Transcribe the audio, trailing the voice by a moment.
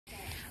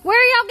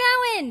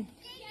win.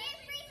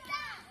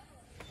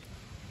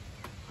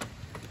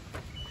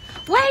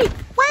 Wait,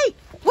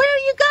 where are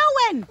you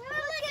going? We're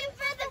looking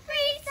for the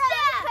free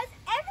stuff. Because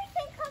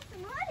everything costs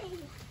money.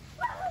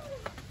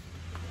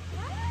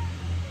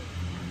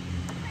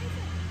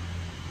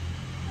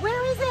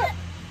 Where is it?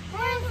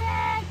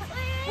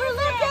 We're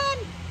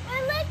looking.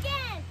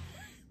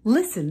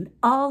 Listen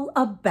all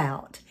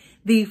about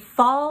the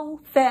Fall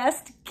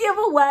Fest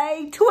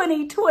giveaway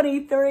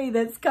 2023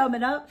 that's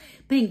coming up,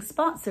 being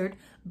sponsored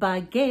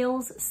by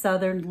Gail's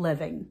Southern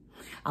Living.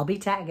 I'll be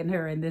tagging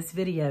her in this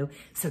video,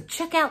 so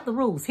check out the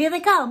rules. Here they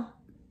come.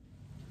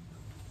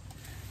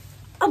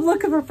 I'm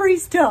looking for free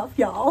stuff,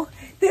 y'all.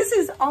 This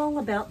is all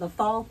about the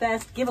Fall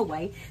Fest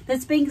giveaway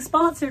that's being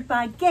sponsored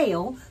by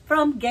Gail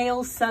from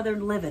Gail's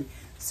Southern Living.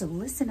 So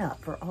listen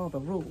up for all the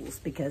rules,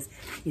 because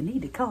you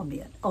need to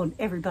comment on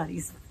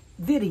everybody's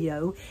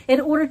video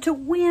in order to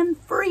win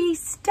free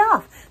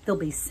stuff. There'll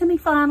be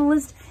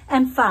semifinalists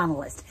and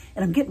finalists,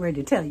 and I'm getting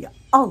ready to tell you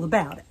all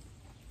about it.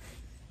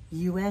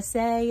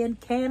 USA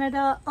and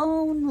Canada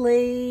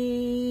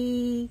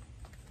only.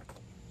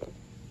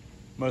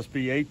 Must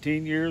be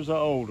 18 years or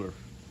older.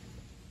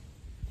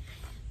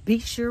 Be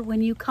sure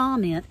when you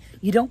comment,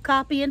 you don't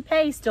copy and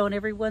paste on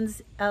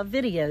everyone's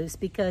videos,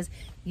 because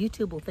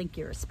YouTube will think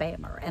you're a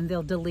spammer and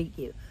they'll delete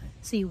you.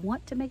 So you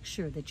want to make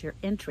sure that your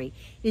entry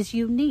is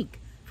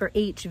unique for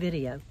each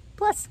video.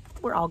 Plus,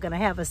 we're all going to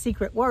have a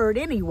secret word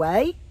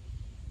anyway.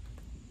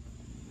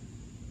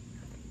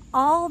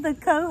 All the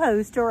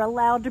co-hosts are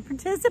allowed to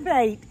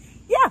participate.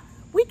 Yeah,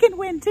 we can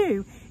win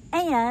too.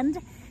 And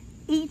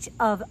each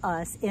of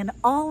us in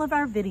all of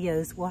our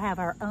videos will have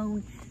our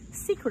own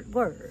secret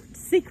word,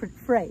 secret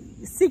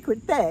phrase,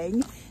 secret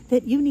thing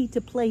that you need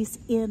to place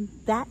in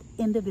that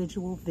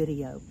individual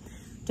video.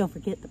 Don't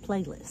forget the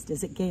playlist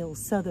is at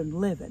Gail's Southern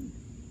Living.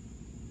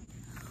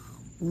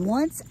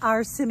 Once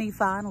our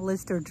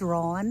semifinalists are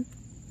drawn,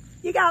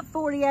 you got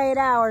 48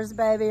 hours,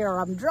 baby, or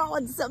I'm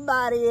drawing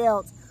somebody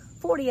else.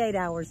 48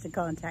 hours to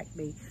contact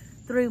me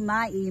through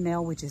my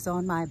email, which is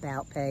on my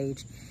About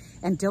page.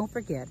 And don't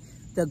forget,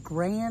 the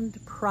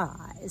grand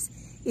prize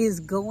is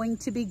going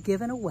to be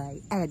given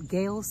away at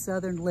Gail's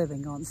Southern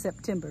Living on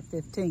September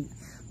 15th.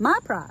 My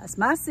prize,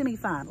 my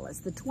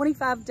semifinalist, the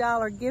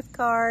 $25 gift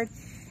card,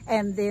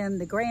 and then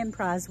the grand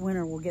prize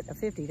winner will get the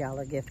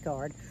 $50 gift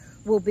card,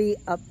 will be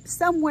up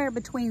somewhere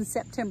between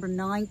September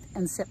 9th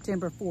and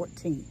September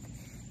 14th.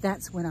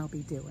 That's when I'll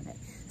be doing it.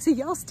 So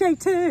y'all stay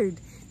tuned.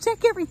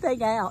 Check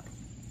everything out.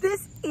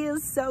 This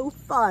is so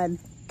fun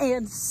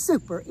and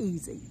super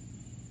easy.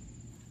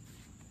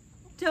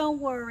 Don't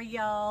worry,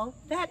 y'all.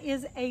 That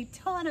is a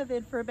ton of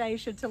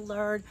information to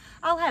learn.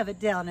 I'll have it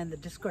down in the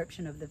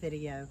description of the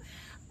video.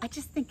 I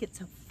just think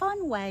it's a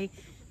fun way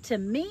to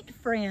meet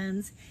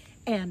friends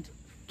and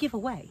give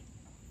away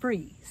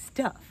free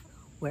stuff.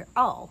 We're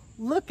all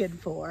looking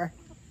for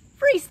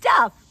free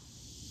stuff.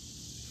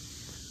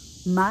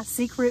 My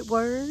secret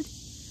word,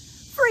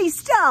 free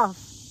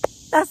stuff.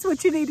 That's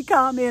what you need to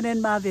comment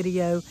in my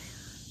video.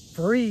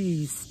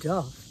 Free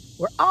stuff.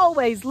 We're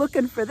always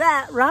looking for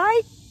that,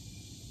 right?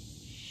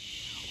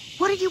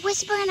 What are you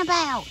whispering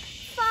about?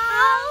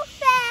 Fall